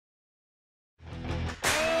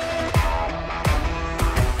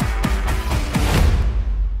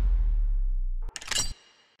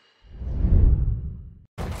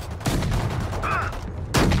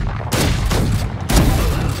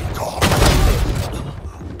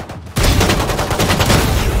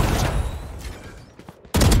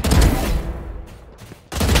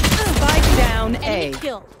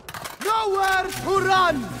kill. Nowhere to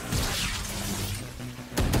run!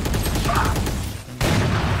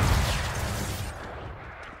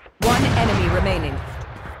 One enemy remaining.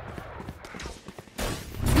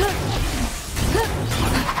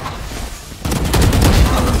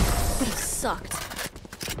 That sucked.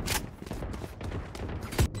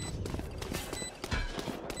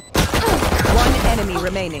 One enemy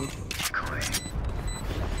remaining.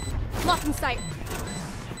 Lock in sight.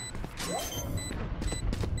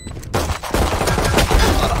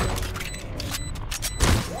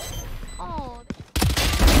 Oh.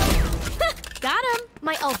 Got him.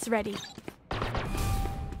 My ult's ready.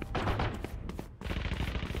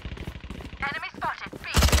 Enemy spotted. B.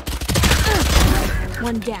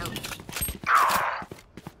 One down.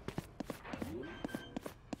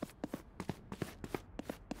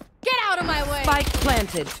 Get out of my way. Spike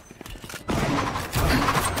planted.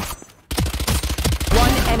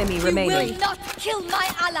 One enemy You remaining. will not kill my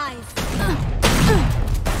allies.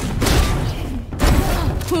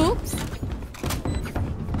 Oops.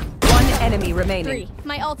 One enemy remaining. 3.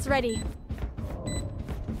 My ult's ready.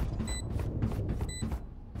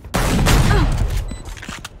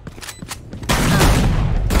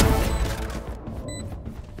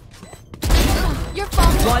 Your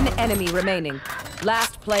fault. One enemy remaining.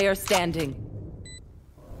 Last player standing.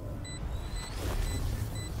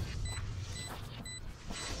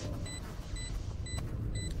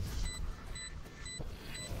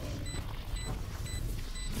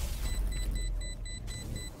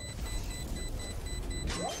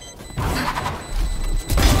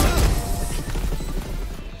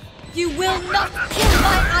 You will not kill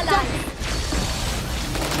my allies.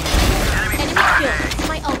 Enemy killed.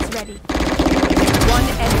 My ult's ready. One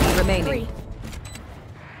enemy remaining. 3.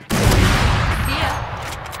 See ya.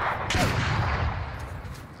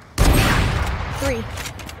 3.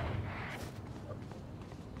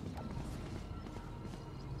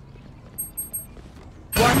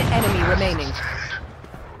 One enemy remaining.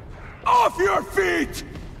 Off your feet!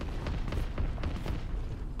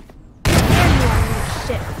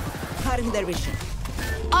 Shit. Cutting their vision.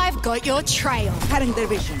 I've got your trail. Cutting their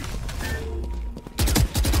vision.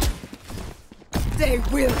 They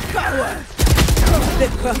will cower. The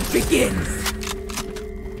hunt begins.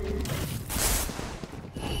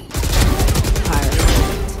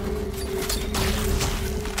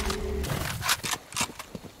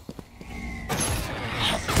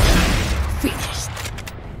 Finished.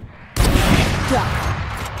 Done.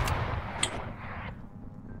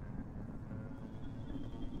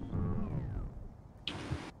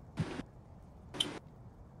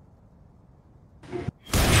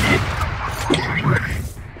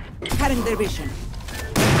 Cutting their vision.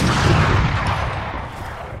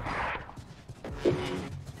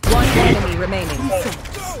 One enemy remaining.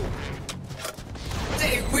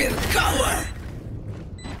 They will cower.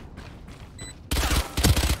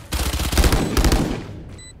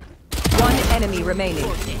 One enemy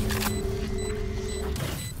remaining.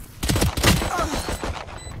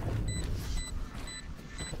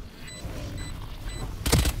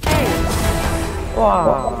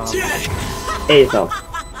 Wow. Jett. A 手，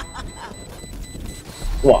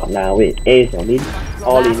哇，哪位 A 手拎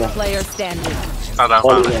all in Last 啊 player standing. 大单 ，all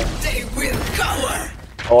发 in 了，啊 They will cower.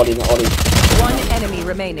 all in 啊 all in， One enemy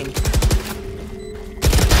remaining.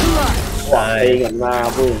 哇 A กันหน้า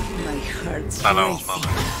บึ้ง My heart's 大单 racing. 发了，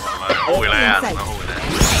回来啊，然后回来。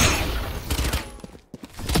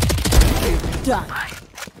 Done.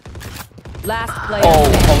 Last 哦， player 后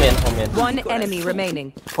standing. 面后面 One enemy remaining.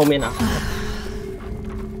 后面啊，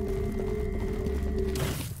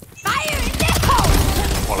 Fire in the hole.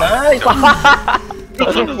 过来，哎，哇，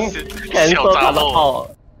全小杂都打得漏，好，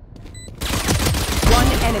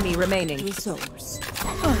 One enemy remaining. Resource.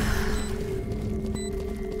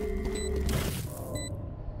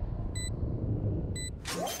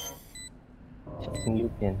 小心右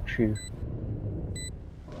边去，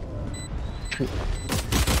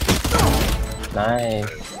来，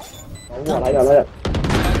我来了来了，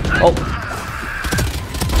哦，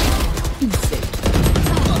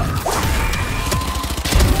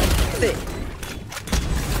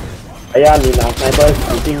哎呀，你拿sniper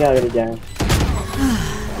死定了，跟你讲。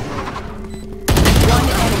 One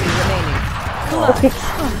enemy remaining.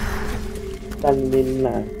 单拎啊，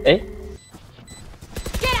哎，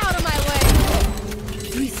 Get out of my way.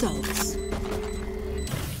 Results.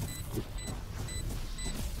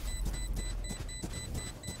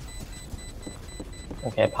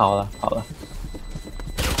 OK，跑了跑了，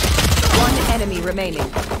 One enemy remaining.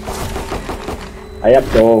 哎呀，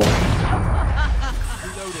走，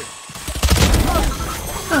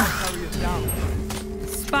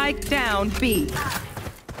 Spike down B.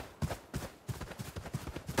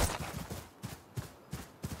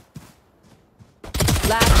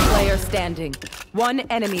 Last player standing. One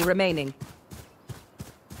enemy remaining.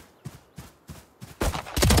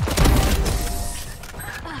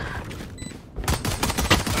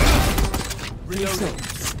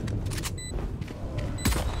 Results.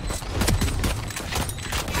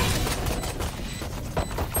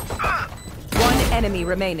 One enemy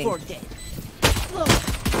remaining. For dead.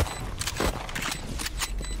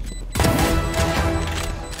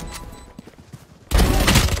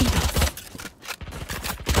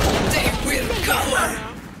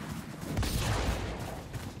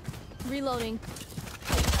 Reloading.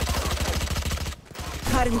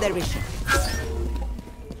 Cutting their vision.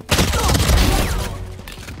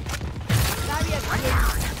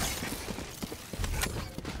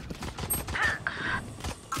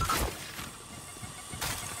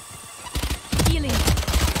 Healing.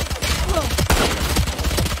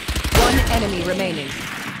 One enemy remaining.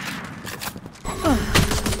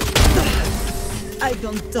 I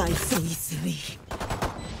don't die so easily.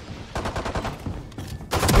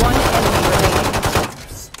 One enemy remaining.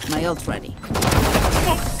 My ult ready.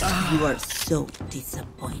 You are so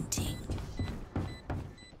disappointing.